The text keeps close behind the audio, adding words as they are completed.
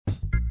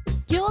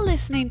You're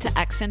listening to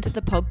Accented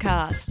the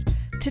podcast.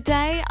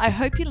 Today, I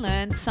hope you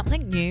learned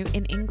something new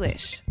in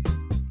English.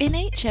 In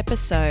each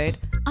episode,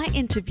 I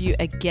interview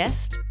a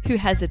guest who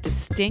has a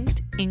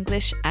distinct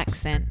English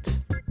accent.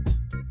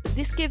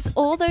 This gives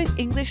all those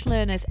English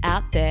learners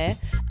out there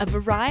a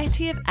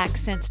variety of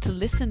accents to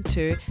listen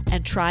to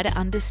and try to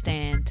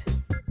understand.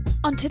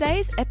 On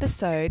today's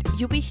episode,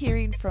 you'll be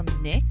hearing from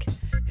Nick,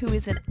 who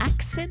is an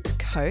accent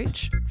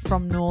coach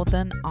from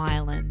Northern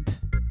Ireland.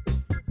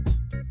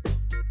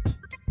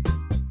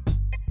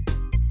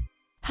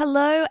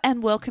 Hello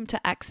and welcome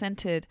to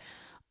Accented.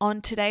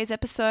 On today's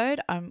episode,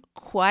 I'm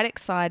quite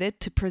excited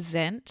to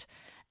present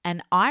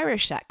an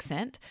Irish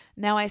accent.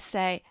 Now I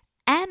say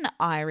an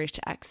Irish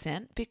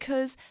accent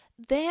because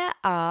there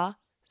are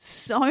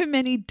so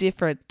many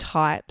different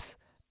types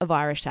of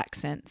Irish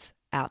accents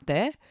out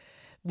there,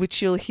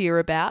 which you'll hear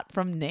about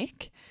from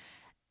Nick.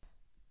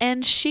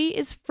 And she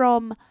is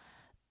from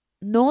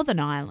Northern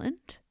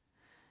Ireland,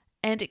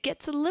 and it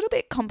gets a little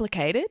bit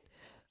complicated,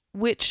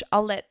 which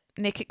I'll let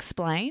Nick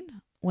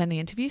explain when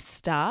the interview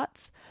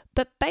starts.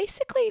 But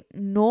basically,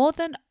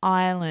 Northern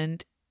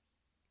Ireland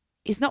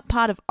is not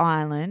part of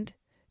Ireland,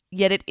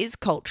 yet it is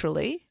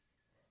culturally.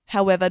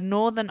 However,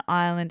 Northern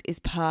Ireland is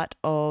part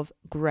of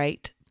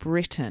Great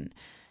Britain,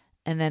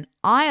 and then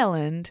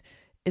Ireland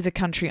is a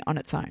country on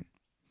its own.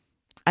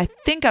 I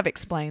think I've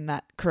explained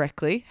that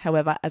correctly.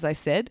 However, as I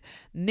said,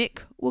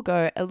 Nick will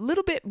go a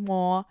little bit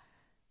more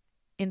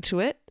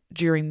into it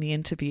during the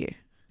interview.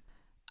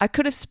 I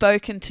could have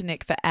spoken to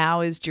Nick for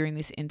hours during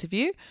this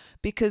interview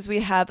because we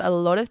have a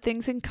lot of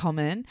things in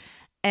common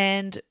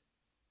and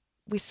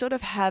we sort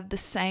of have the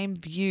same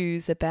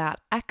views about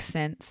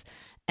accents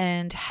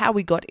and how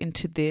we got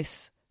into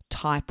this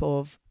type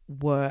of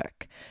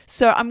work.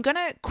 So I'm going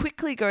to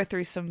quickly go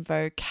through some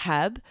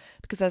vocab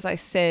because, as I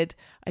said,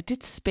 I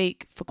did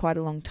speak for quite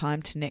a long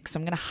time to Nick. So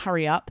I'm going to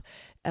hurry up,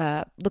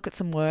 look at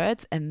some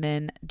words and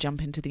then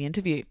jump into the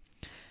interview.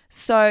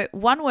 So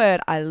one word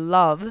I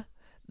love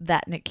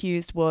that Nick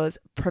used was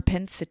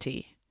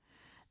propensity.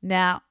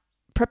 Now,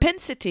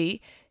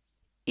 propensity,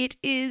 it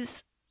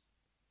is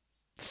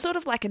sort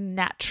of like a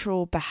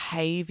natural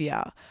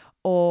behavior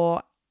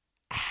or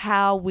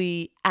how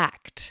we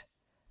act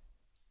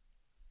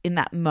in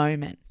that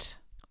moment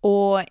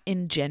or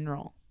in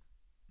general.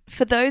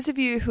 For those of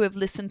you who have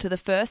listened to the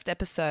first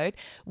episode,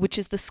 which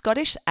is the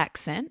Scottish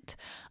accent,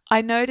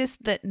 I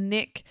noticed that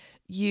Nick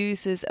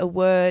uses a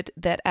word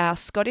that our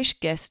Scottish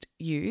guest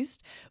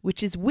used,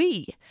 which is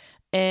wee,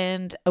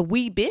 and a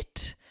wee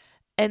bit.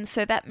 And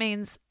so that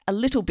means a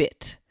little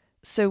bit.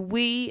 So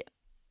wee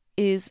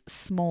is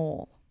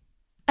small.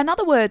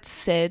 Another word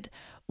said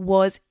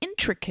was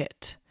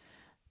intricate.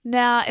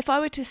 Now, if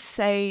I were to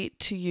say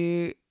to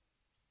you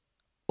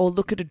or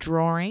look at a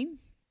drawing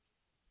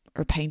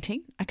or a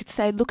painting, I could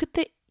say, look at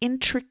the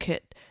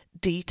intricate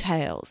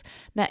details.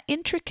 Now,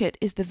 intricate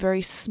is the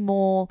very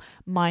small,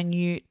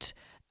 minute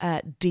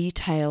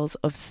details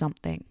of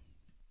something.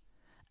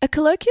 A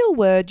colloquial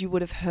word you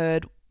would have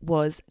heard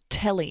was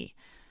telly.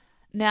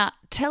 Now,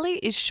 telly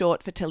is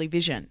short for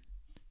television.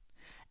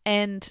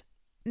 And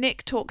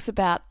Nick talks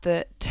about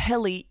the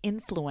telly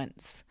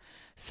influence.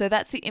 So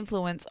that's the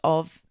influence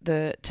of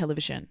the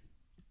television.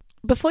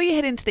 Before you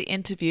head into the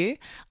interview,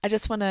 I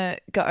just want to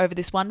go over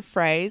this one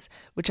phrase,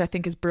 which I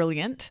think is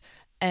brilliant.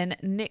 And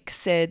Nick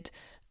said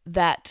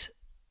that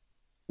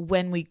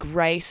when we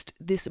graced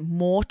this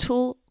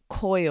mortal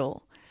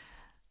coil.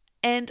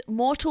 And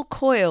mortal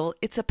coil,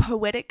 it's a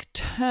poetic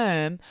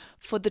term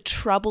for the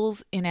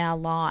troubles in our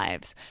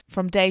lives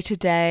from day to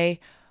day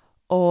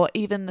or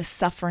even the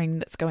suffering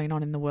that's going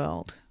on in the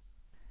world.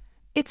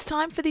 It's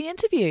time for the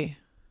interview.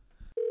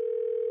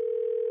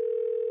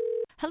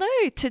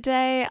 Hello,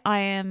 today I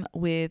am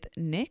with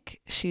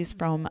Nick. She's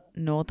from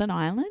Northern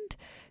Ireland.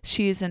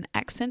 She is an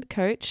accent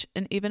coach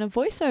and even a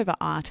voiceover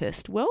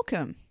artist.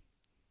 Welcome.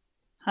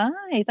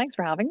 Hi, thanks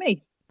for having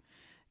me.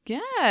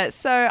 Yeah,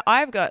 so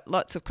I've got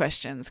lots of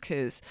questions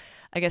because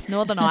I guess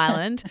Northern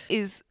Ireland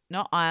is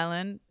not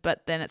Ireland,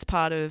 but then it's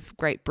part of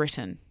Great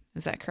Britain.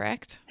 Is that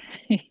correct?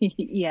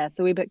 Yeah, it's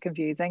a wee bit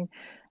confusing.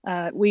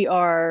 We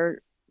are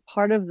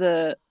part of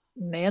the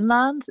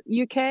mainland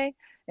UK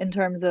in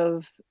terms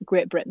of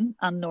Great Britain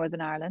and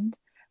Northern Ireland,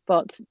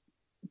 but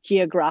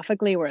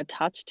geographically we're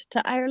attached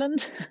to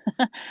Ireland.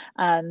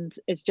 And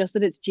it's just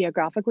that it's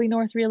geographically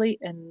north, really,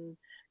 in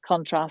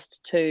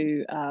contrast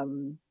to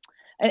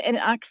in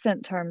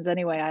accent terms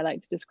anyway, I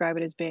like to describe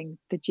it as being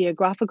the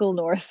geographical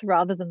north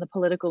rather than the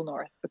political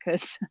north,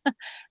 because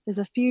there's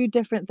a few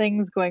different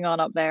things going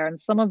on up there, and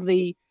some of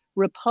the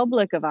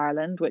Republic of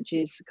Ireland, which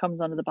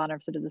comes under the banner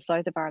of sort of the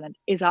south of Ireland,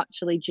 is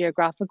actually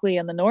geographically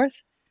in the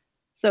north.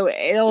 So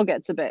it all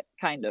gets a bit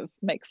kind of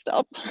mixed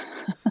up.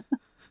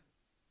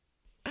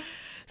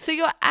 So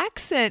your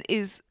accent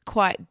is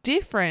quite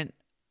different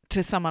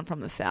to someone from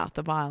the south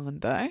of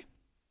Ireland, though.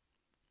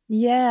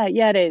 Yeah,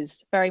 it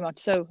is very much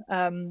so.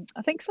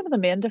 I think some of the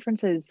main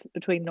differences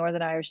between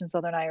Northern Irish and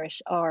Southern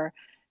Irish are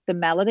the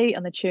melody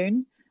and the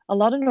tune. A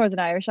lot of Northern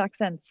Irish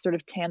accents sort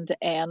of tend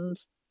to end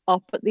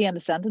up at the end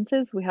of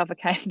sentences. We have a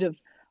kind of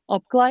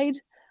upglide,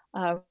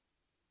 um,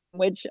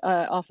 which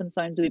often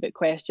sounds a wee bit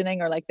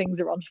questioning, or like things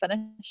are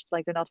unfinished,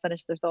 like they're not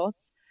finished their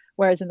thoughts.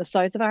 Whereas in the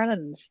south of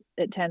Ireland,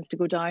 it tends to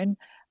go down.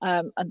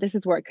 And this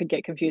is where it could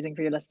get confusing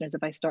for your listeners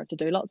if I start to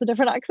do lots of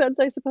different accents,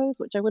 I suppose,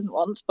 which I wouldn't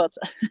want. But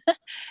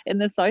in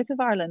the south of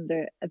Ireland,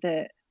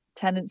 the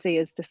tendency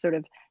is to sort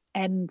of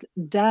end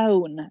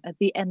down at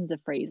the ends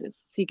of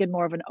phrases. So you get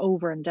more of an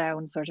over and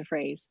down sort of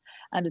phrase.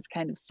 And it's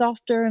kind of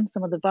softer, and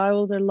some of the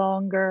vowels are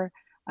longer.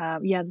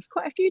 Yeah, there's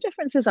quite a few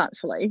differences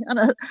actually.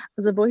 And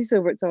as a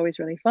voiceover, it's always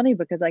really funny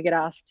because I get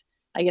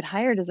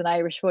hired as an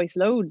Irish voice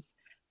loads,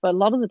 but a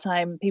lot of the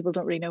time people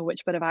don't really know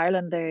which bit of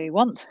Ireland they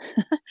want.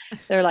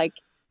 They're like,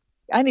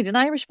 I need an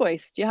Irish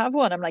voice. Do you have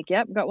one? I'm like,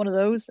 yep, got one of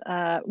those.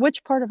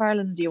 Which part of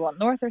Ireland do you want,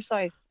 north or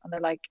south? And they're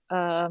like,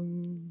 I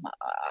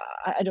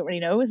don't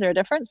really know. Is there a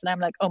difference? And I'm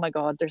like, oh my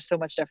God, there's so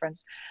much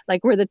difference.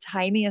 Like we're the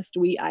tiniest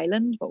wee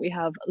island, but we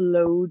have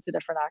loads of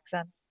different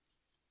accents.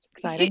 It's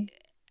exciting.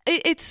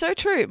 It's so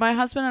true. My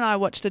husband and I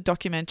watched a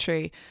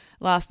documentary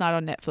last night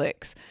on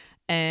Netflix,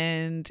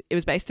 and it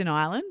was based in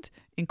Ireland,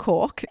 in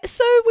Cork.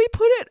 So we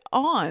put it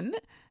on,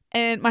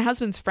 and my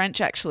husband's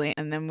French actually,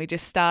 and then we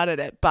just started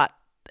it. But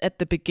at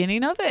the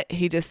beginning of it,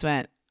 he just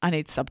went, I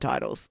need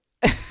subtitles.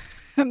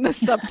 And the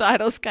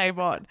subtitles came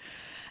on.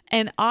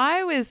 And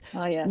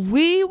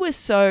we were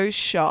so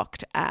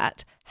shocked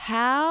at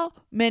how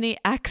many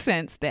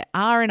accents there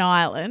are in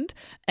Ireland.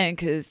 And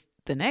because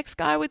the next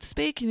guy would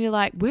speak and you're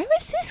like, where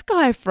is this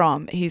guy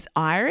from? He's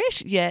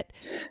Irish, yet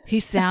he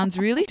sounds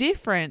really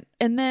different.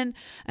 And then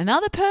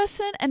another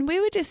person, and we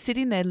were just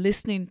sitting there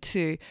listening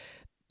to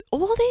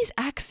all these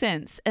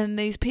accents and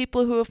these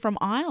people who are from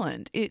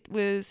Ireland. It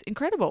was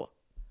incredible.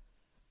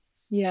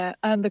 Yeah,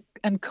 and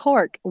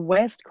Cork,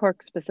 West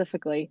Cork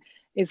specifically,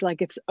 is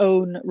like its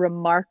own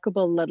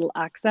remarkable little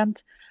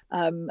accent.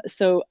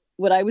 So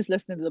when I was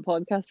listening to the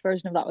podcast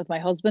version of that with my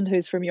husband,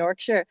 who's from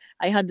Yorkshire,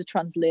 I had to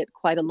translate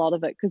quite a lot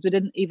of it because we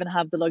didn't even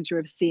have the luxury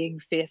of seeing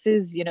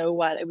faces. You know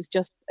what? It was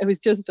just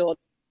audio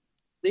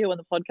on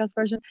the podcast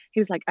version.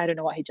 He was like, I don't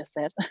know what he just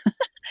said,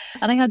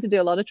 and I had to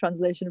do a lot of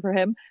translation for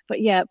him.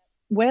 But yeah.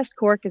 West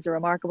Cork is a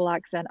remarkable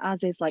accent,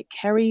 as is like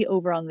Kerry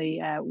over on the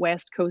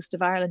west coast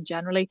of Ireland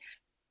generally.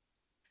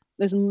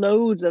 There's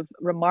loads of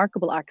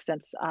remarkable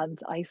accents, and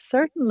I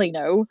certainly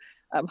know,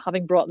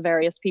 having brought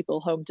various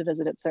people home to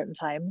visit at certain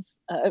times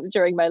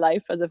during my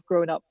life as I've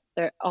grown up,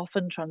 there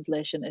often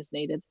translation is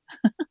needed.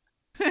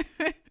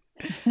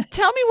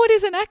 Tell me, what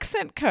is an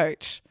accent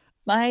coach?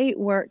 My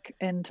work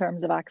in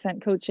terms of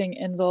accent coaching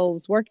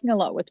involves working a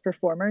lot with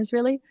performers,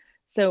 really.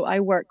 So I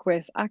work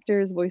with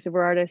actors,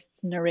 voiceover artists,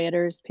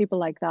 narrators, people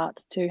like that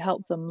to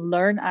help them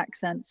learn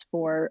accents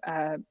for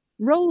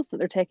roles that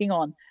they're taking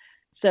on.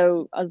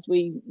 So as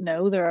we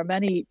know, there are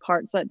many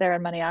parts out there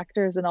and many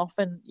actors, and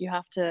often you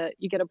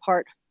get a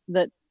part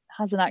that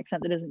has an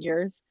accent that isn't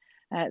yours.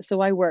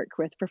 So I work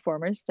with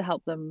performers to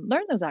help them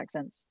learn those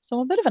accents. So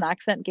I'm a bit of an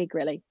accent geek,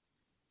 really.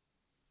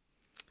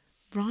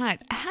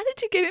 Right. How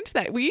did you get into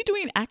that? Were you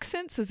doing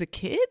accents as a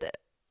kid?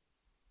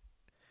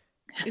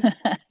 Yeah.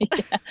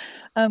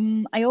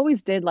 I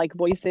always did like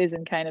voices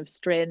and kind of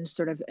strange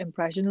sort of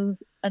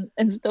impressions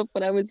and stuff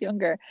when I was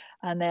younger.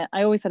 And then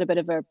I always had a bit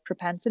of a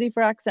propensity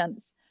for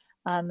accents.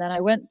 And then I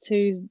went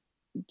to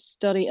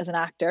study as an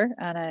actor,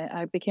 and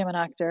I became an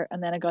actor.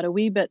 And then I got a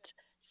wee bit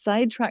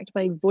sidetracked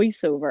by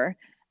voiceover,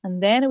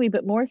 and then a wee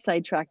bit more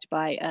sidetracked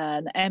by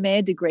an MA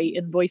degree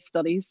in voice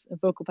studies,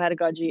 vocal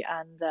pedagogy,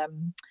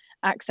 and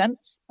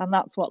accents. And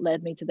that's what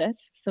led me to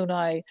this. So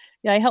now,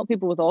 yeah, I help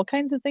people with all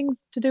kinds of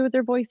things to do with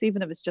their voice,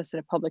 even if it's just sort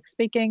of public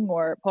speaking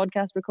or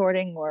podcast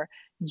recording or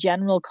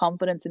general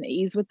confidence and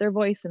ease with their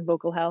voice and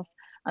vocal health.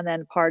 And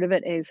then part of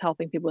it is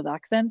helping people with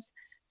accents.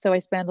 So I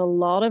spend a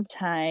lot of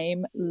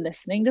time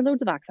listening to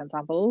loads of accent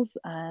samples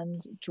and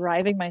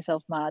driving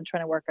myself mad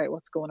trying to work out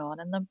what's going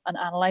on in them and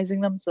analyzing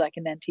them so I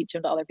can then teach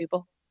them to other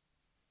people.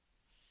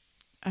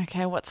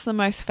 Okay, what's the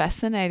most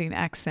fascinating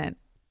accent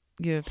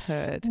you've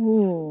heard?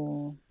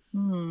 Oh,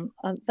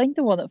 I think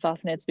the one that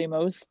fascinates me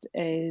most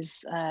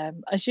is,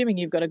 assuming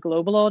you've got a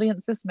global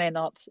audience, this may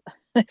not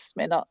this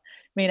may not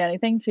mean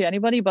anything to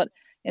anybody, but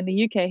in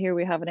the UK here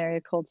we have an area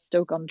called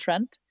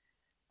Stoke-on-Trent.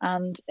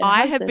 And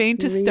I have been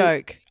to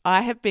Stoke.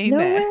 I have been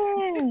there.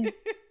 Way.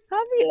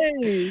 Have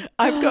you?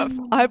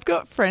 I've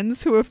got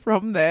friends who are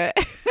from there.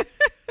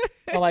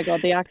 Oh my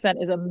God, the accent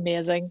is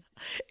amazing.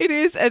 It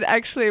is, and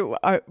actually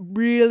a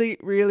really,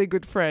 really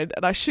good friend.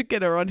 And I should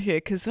get her on here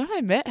because when I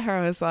met her,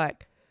 I was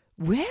like,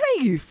 where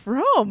are you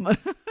from?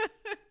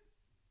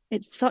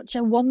 It's such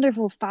a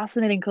wonderful,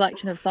 fascinating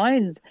collection of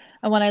sounds.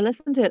 And when I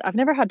listen to it, I've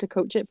never had to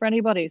coach it for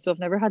anybody. So I've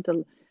never had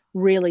to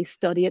really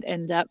study it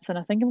in depth. And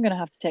I think I'm going to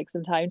have to take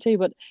some time to,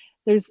 but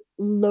there's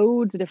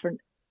loads of different,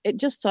 it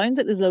just sounds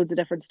like there's loads of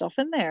different stuff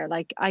in there.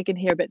 Like I can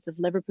hear bits of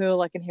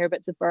Liverpool, I can hear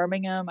bits of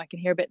Birmingham, I can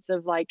hear bits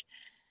of like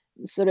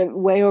sort of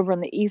way over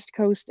on the East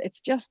Coast. It's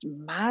just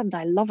mad.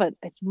 I love it.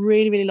 It's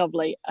really, really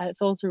lovely.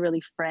 It's also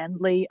really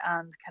friendly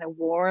and kind of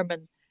warm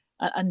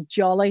and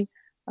jolly.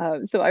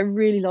 So I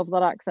really love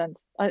that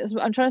accent.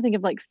 I'm trying to think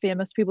of like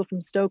famous people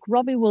from Stoke.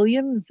 Robbie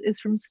Williams is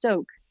from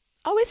Stoke.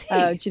 Oh, is Do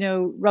he? you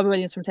know Robbie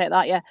Williams from Take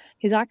That? Yeah,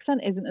 his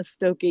accent isn't as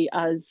Stokey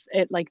as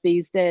it like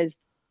these days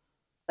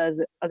as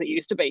it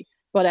used to be.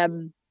 But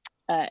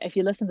if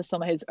you listen to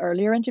some of his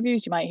earlier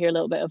interviews, you might hear a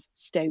little bit of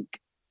Stoke.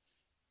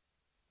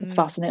 It's Mm.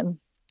 fascinating.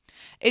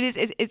 It is.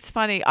 It's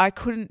funny. I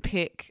couldn't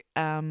pick.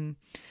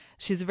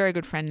 She's a very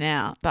good friend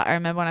now, but I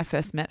remember when I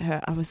first met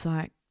her, I was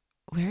like,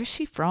 "Where is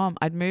she from?"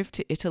 I'd moved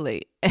to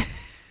Italy,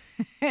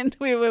 and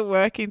we were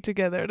working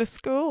together at a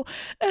school,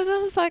 and I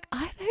was like,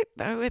 "I don't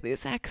know where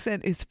this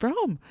accent is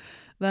from.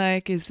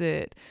 Like, is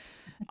it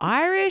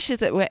Irish?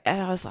 Is it where?"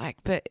 And I was like,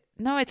 "But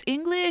no, it's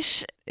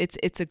English.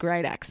 It's a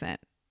great accent."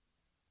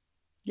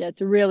 Yeah,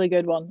 it's a really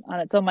good one,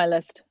 and it's on my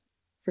list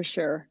for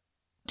sure.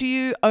 Do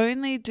you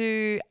only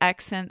do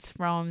accents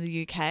from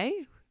the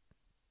UK?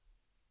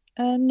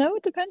 No,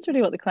 it depends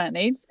really what the client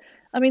needs.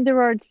 I mean,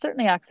 there are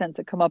certainly accents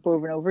that come up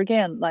over and over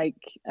again, like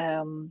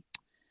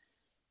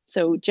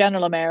so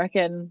general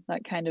American,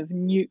 that kind of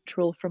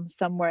neutral from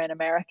somewhere in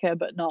America,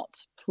 but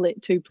not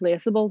too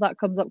placeable. That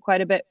comes up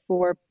quite a bit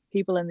for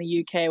people in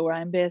the UK where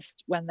I'm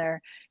based when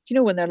they're, do you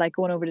know, when they're like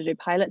going over to do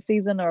pilot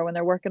season or when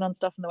they're working on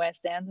stuff in the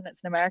West End and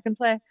it's an American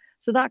play.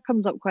 So that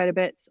comes up quite a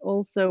bit.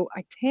 Also,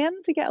 I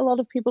tend to get a lot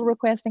of people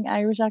requesting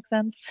Irish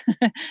accents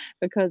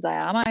because I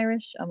am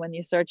Irish. And when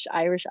you search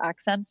Irish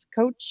accent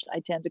coach, I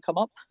tend to come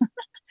up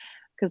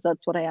because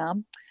that's what I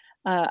am.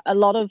 A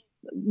lot of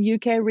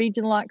UK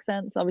regional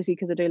accents, obviously,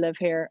 because I do live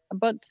here,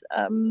 but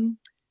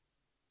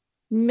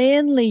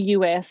mainly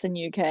US and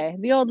UK,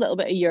 the odd little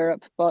bit of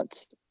Europe,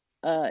 but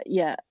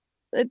yeah,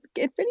 it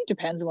really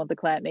depends on what the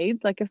client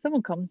needs. Like if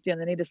someone comes to you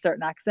and they need a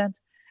certain accent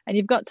and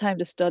you've got time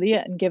to study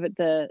it and give it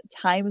the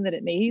time that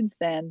it needs,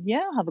 then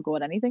yeah, I'll have a go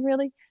at anything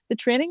really. The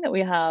training that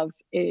we have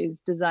is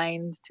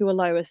designed to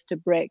allow us to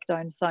break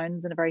down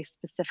sounds in a very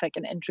specific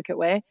and intricate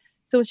way.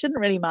 So it shouldn't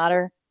really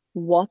matter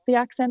what the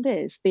accent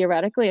is.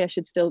 Theoretically, I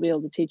should still be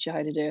able to teach you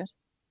how to do it.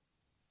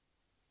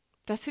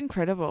 That's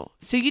incredible.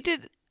 So you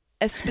did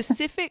a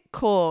specific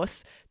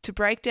course to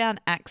break down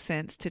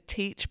accents to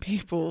teach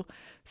people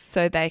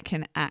so they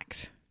can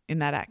act in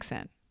that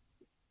accent.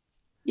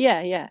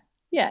 Yeah, yeah.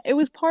 Yeah, it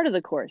was part of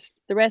the course.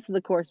 The rest of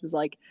the course was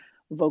like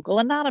vocal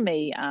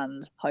anatomy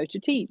and how to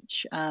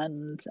teach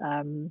and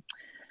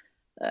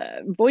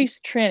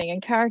voice training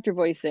and character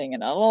voicing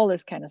and all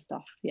this kind of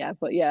stuff. Yeah,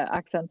 but yeah,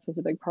 accents was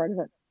a big part of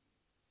it.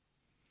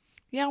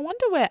 Yeah, I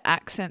wonder where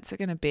accents are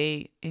going to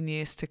be in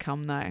years to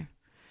come, though.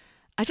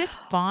 I just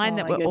find Oh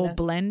that my we're all goodness.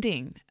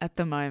 blending at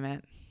the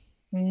moment.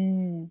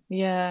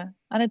 Yeah.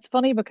 And it's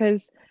funny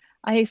because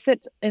I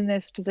sit in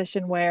this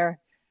position where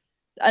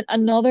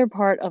another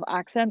part of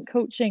accent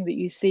coaching that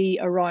you see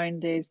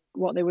around is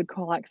what they would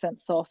call accent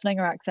softening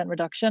or accent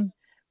reduction,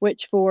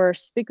 which for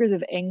speakers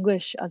of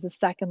English as a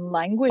second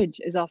language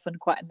is often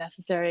quite a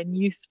necessary and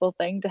useful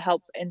thing to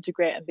help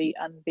integrate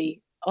and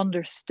be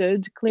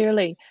understood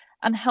clearly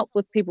and help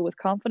with people with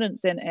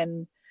confidence in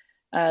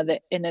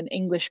an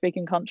English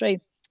speaking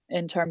country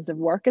in terms of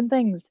work and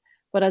things.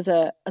 But as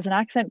an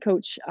accent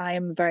coach, I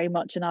am very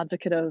much an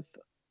advocate of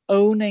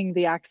owning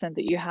the accent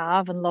that you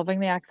have and loving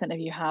the accent that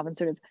you have and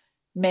sort of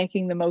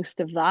making the most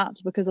of that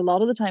because a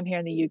lot of the time here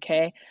in the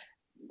UK,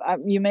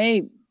 you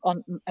may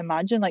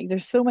imagine like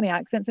there's so many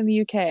accents in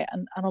the UK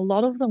and a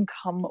lot of them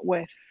come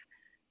with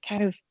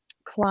kind of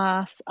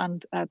class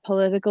and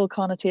political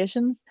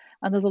connotations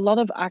and there's a lot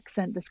of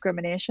accent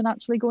discrimination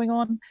actually going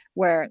on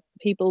where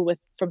people with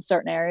from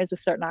certain areas with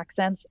certain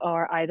accents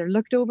are either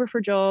looked over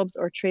for jobs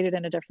or treated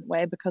in a different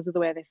way because of the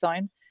way they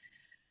sound.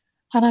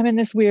 And I'm in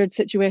this weird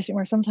situation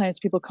where sometimes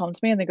people come to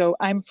me and they go,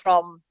 I'm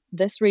from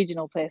this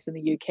regional place in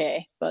the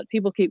UK, but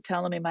people keep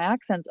telling me my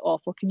accent's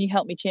awful. Can you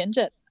help me change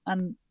it?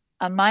 And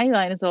my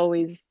line is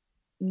always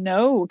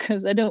no,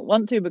 because I don't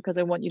want to, because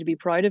I want you to be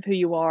proud of who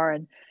you are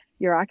and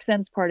your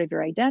accent's part of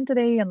your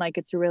identity and like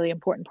it's a really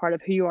important part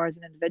of who you are as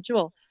an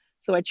individual.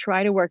 So I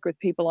try to work with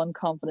people on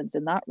confidence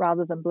in that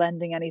rather than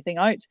blending anything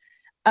out.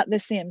 At the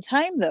same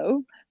time,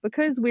 though,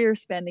 because we're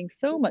spending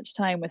so much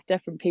time with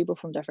different people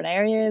from different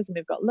areas and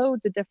we've got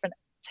loads of different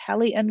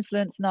telly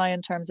influence now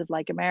in terms of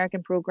like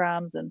American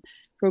programs and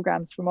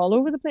programs from all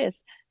over the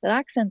place, that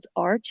accents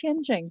are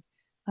changing.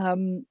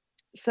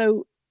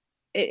 So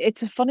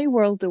it's a funny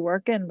world to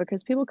work in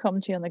because people come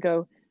to you and they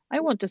go, I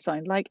want to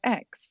sound like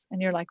X.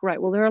 And you're like,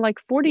 right, well, there are like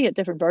 48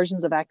 different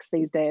versions of X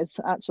these days,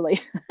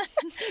 actually.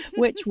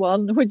 Which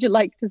one would you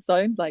like to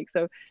sound like?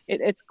 So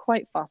it's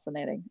quite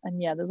fascinating.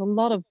 And yeah, there's a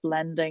lot of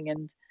blending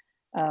and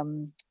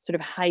sort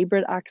of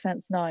hybrid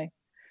accents now.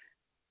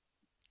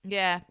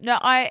 Yeah, no,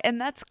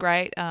 and that's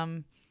great.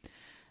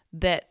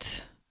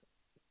 That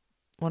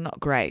well,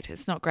 not great.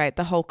 It's not great.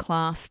 The whole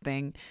class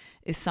thing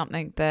is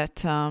something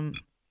that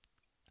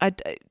I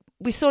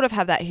we sort of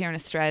have that here in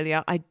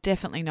Australia. I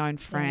definitely know in Mm.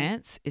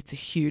 France, it's a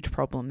huge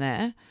problem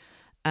there.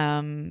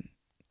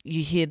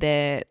 You hear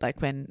there,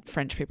 like when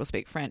French people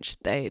speak French,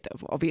 they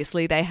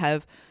obviously they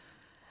have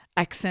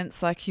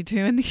accents like you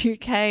do in the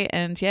UK,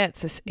 and yeah,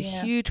 it's a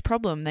Yeah. huge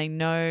problem. They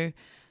know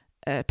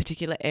a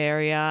particular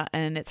area,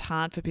 and it's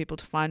hard for people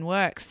to find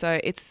work. So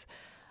it's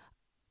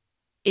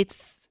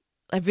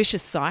a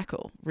vicious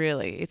cycle,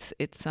 really. It's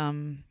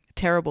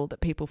terrible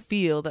that people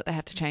feel that they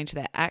have to change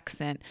their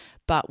accent,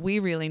 but we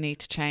really need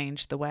to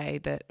change the way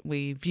that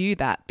we view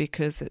that,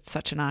 because it's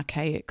such an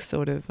archaic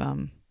sort of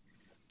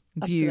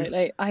view.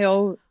 Absolutely.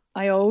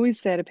 I always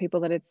say to people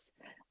that it's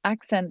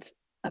accent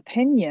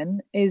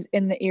opinion is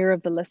in the ear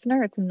of the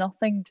listener. It's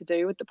nothing to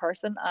do with the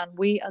person. And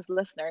we as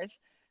listeners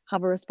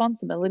have a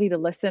responsibility to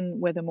listen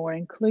with a more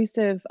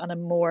inclusive and a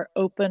more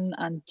open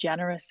and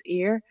generous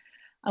ear.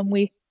 And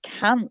we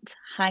can't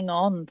hang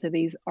on to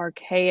these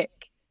archaic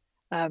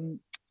um,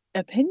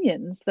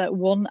 opinions that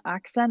one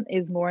accent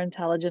is more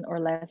intelligent or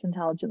less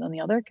intelligent than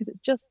the other, because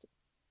it's just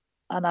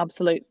an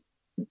absolute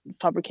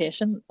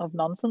fabrication of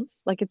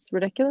nonsense. Like, it's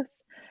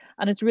ridiculous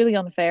and it's really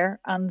unfair.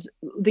 And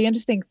the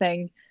interesting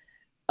thing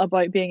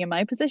about being in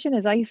my position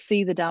is I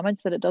see the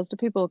damage that it does to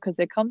people, because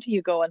they come to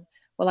you going,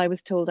 well, I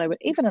was told I would,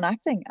 even in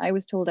acting, I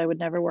was told I would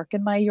never work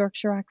in my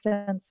Yorkshire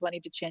accent, so I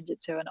need to change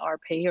it to an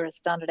RP or a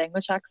standard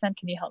English accent.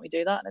 Can you help me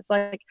do that? And it's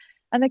like,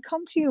 and they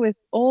come to you with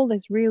all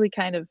this really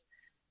kind of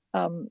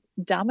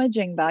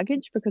damaging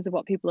baggage because of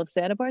what people have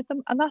said about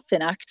them. And that's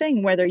in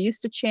acting, where they're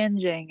used to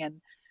changing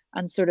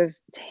and sort of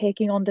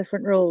taking on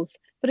different roles.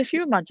 But if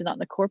you imagine that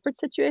in a corporate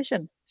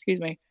situation, excuse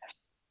me,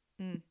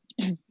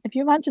 if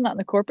you imagine that in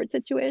a corporate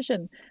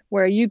situation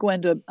where you go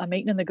into a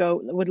meeting and they go,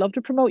 would love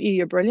to promote you,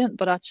 you're brilliant,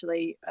 but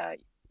actually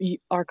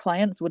our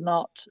clients would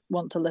not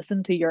want to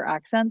listen to your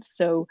accent,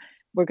 so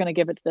we're going to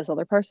give it to this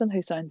other person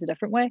who sounds a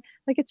different way.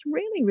 Like, it's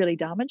really, really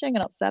damaging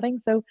and upsetting.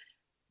 So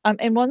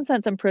in one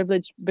sense, I'm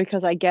privileged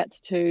because I get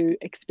to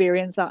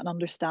experience that and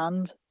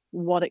understand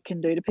what it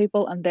can do to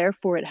people, and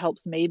therefore it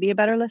helps me be a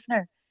better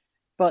listener.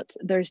 But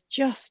there's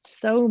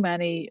just so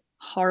many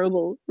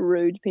horrible,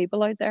 rude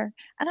people out there.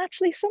 And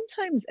actually,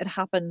 sometimes it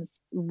happens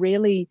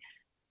really.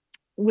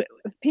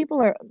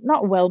 People are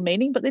not well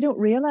meaning, but they don't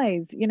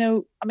realize,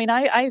 I mean,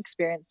 I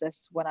experienced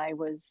this when I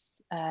was,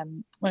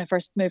 when I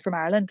first moved from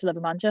Ireland to live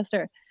in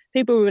Manchester.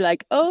 People were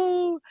like,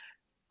 oh,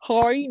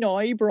 hi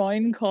now,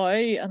 brown cow,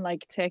 and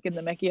like taking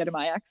the mickey out of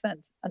my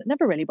accent. And it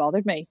never really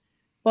bothered me.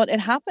 But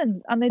it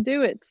happens, and they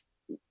do it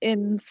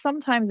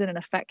sometimes in an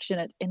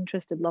affectionate,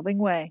 interested, loving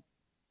way.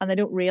 And they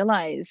don't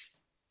realize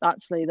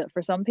actually that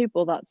for some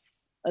people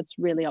that's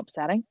really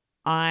upsetting.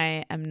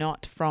 I am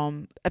not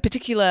from a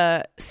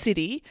particular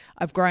city.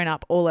 I've grown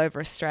up all over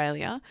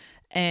Australia,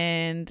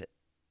 and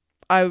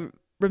I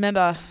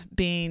remember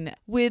being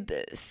with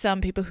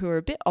some people who are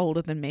a bit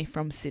older than me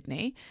from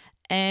Sydney,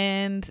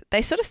 and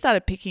they sort of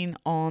started picking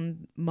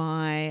on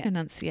my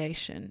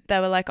enunciation. They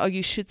were like, oh,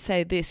 you should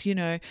say this.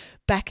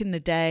 Back in the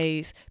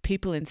days,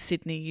 people in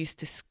Sydney used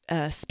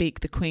to speak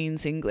the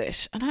Queen's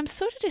English. And I'm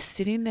sort of just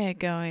sitting there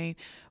going,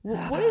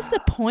 well, what is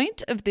the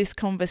point of this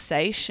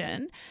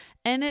conversation?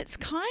 And it's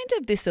kind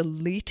of this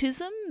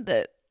elitism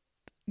that,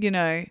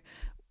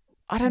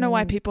 I don't know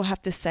why people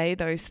have to say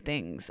those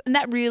things. And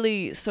that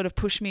really sort of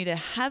pushed me to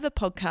have a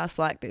podcast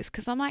like this,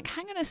 because I'm like,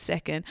 hang on a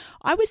second.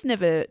 I was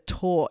never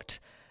taught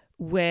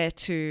where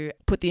to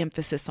put the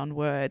emphasis on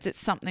words. It's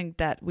something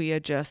that we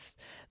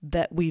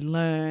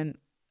learn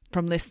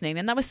from listening.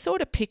 And they were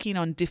sort of picking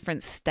on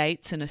different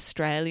states in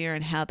Australia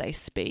and how they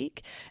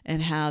speak,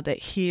 and how that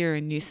here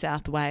in New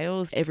South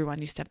Wales, everyone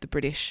used to have the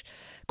British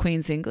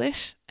Queen's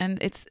English. And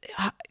it's,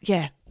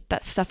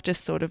 that stuff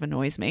just sort of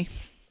annoys me.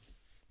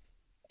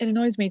 It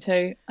annoys me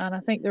too. And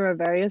I think there are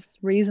various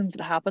reasons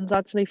it happens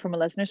actually from a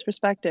listener's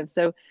perspective.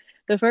 So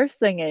the first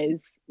thing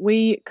is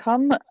we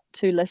come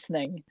to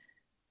listening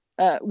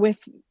with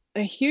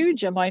a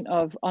huge amount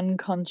of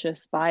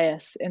unconscious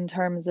bias in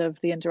terms of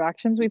the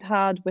interactions we've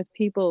had with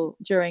people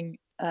during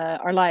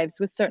our lives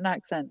with certain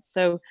accents.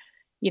 So,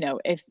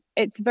 if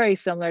it's very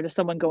similar to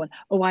someone going,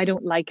 oh, I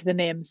don't like the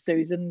name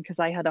Susan because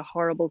I had a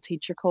horrible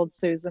teacher called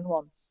Susan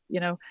once,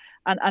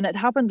 and it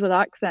happens with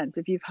accents.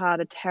 If you've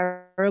had a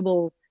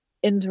terrible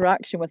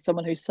interaction with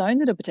someone who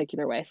sounded a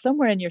particular way,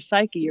 somewhere in your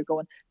psyche, you're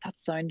going, that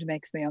sound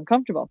makes me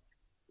uncomfortable.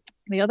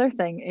 The other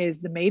thing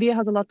is the media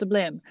has a lot to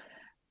blame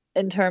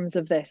in terms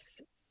of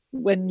this.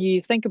 When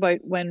you think about,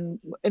 when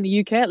in the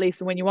UK at least,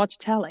 and when you watch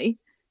telly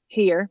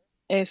here,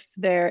 if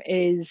there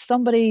is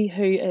somebody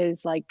who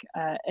is like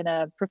in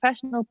a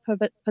professional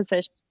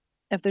position,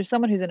 if there's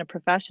someone who's in a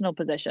professional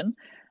position,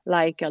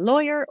 like a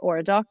lawyer or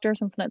a doctor,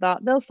 something like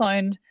that, they'll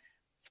sound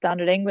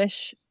standard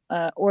English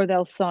or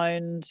they'll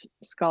sound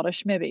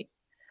Scottish maybe.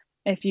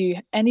 If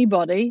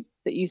anybody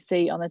that you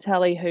see on the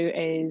telly who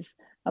is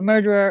a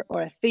murderer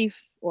or a thief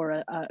or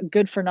a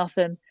good for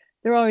nothing,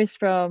 they're always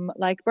from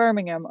like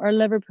Birmingham or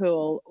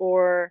Liverpool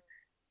or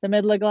the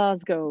middle of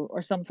Glasgow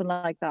or something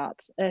like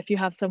that. If you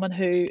have someone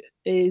who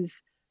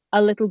is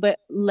a little bit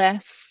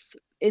less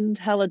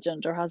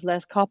intelligent or has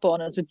less cop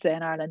on, as we'd say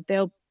in Ireland,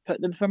 they'll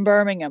put them from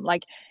Birmingham.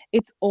 Like,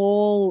 it's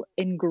all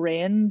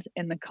ingrained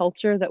in the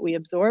culture that we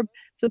absorb.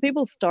 So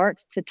people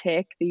start to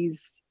take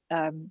these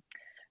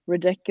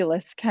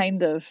ridiculous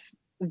kind of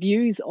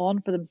views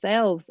on for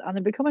themselves, and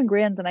they become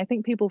ingrained. And I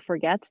think people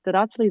forget that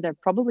actually they're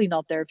probably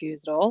not their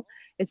views at all.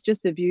 It's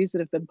just the views that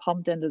have been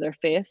pumped into their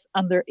face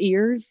and their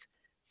ears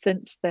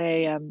since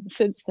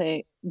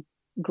they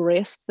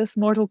graced this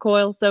mortal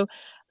coil. So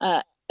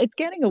it's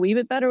getting a wee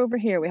bit better over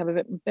here. We have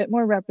a bit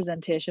more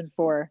representation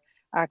for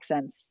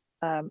accents.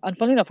 And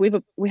funny enough, we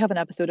have an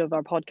episode of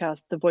our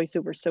podcast, The Voice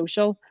Over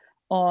Social,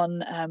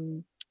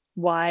 on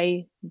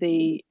why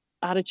the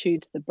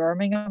attitude to the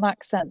Birmingham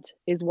accent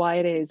is why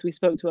it is. We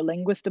spoke to a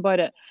linguist about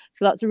it.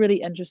 So that's a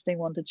really interesting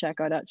one to check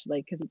out,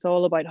 actually, because it's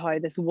all about how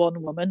this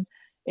one woman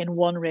in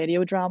one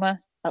radio drama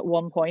at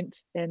one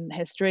point in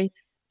history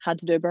had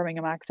to do a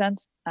Birmingham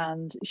accent,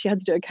 and she had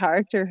to do a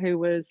character who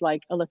was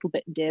like a little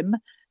bit dim,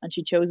 and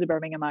she chose a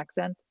Birmingham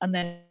accent, and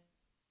then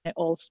it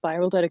all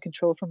spiraled out of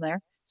control from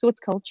there. So it's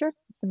culture,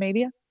 it's the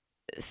media.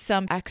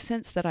 Some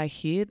accents that I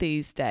hear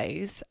these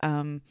days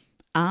aren't,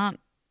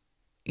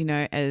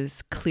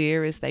 as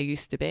clear as they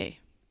used to be.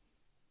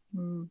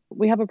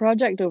 We have a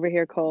project over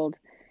here called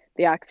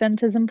the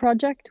Accentism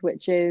Project,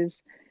 which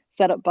is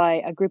set up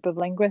by a group of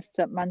linguists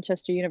at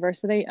Manchester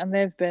University, and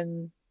they've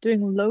been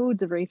doing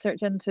loads of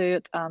research into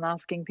it and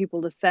asking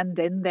people to send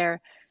in their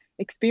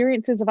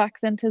experiences of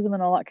accentism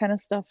and all that kind of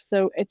stuff.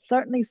 So it's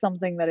certainly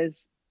something that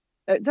it's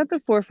at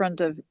the forefront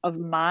of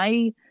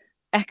my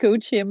echo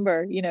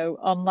chamber,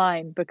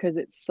 online, because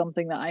it's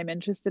something that I'm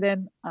interested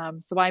in.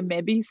 So I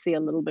maybe see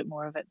a little bit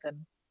more of it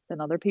than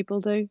other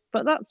people do,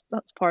 but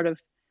that's part of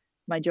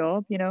my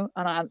job,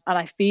 and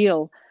I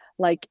feel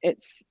like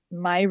it's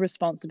my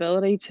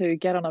responsibility to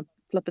get on a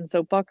flipping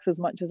soapbox as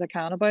much as I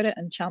can about it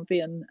and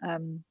champion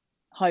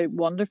how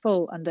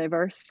wonderful and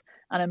diverse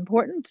and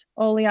important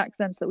all the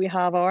accents that we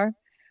have are.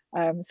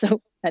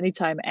 So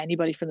anytime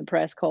anybody from the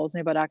press calls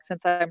me about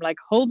accents, I'm like,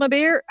 hold my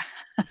beer.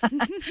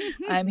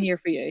 I'm here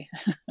for you.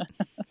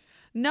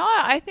 No,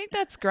 I think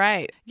that's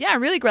great. Yeah,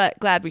 I'm really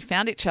glad we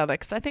found each other,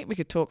 because I think we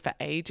could talk for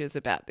ages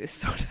about this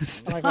sort of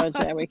stuff. Oh my God,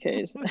 yeah, we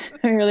could.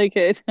 We really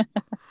could.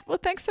 Well,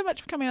 thanks so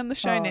much for coming on the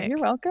show, Nick. You're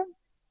welcome.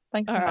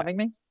 Thanks for having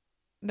me.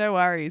 No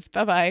worries.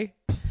 Bye-bye.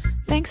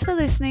 Thanks for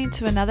listening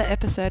to another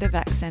episode of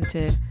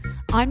Accented.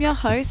 I'm your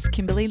host,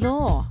 Kimberly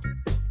Law.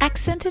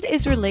 Accented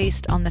is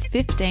released on the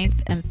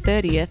 15th and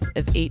 30th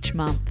of each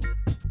month.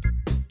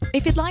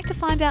 If you'd like to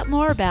find out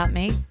more about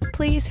me,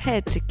 please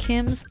head to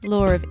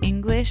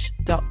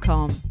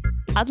kimslawoфenglish.com.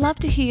 I'd love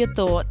to hear your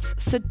thoughts,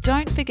 so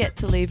don't forget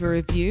to leave a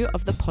review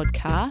of the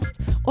podcast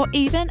or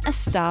even a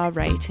star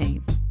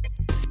rating.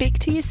 Speak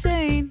to you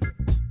soon.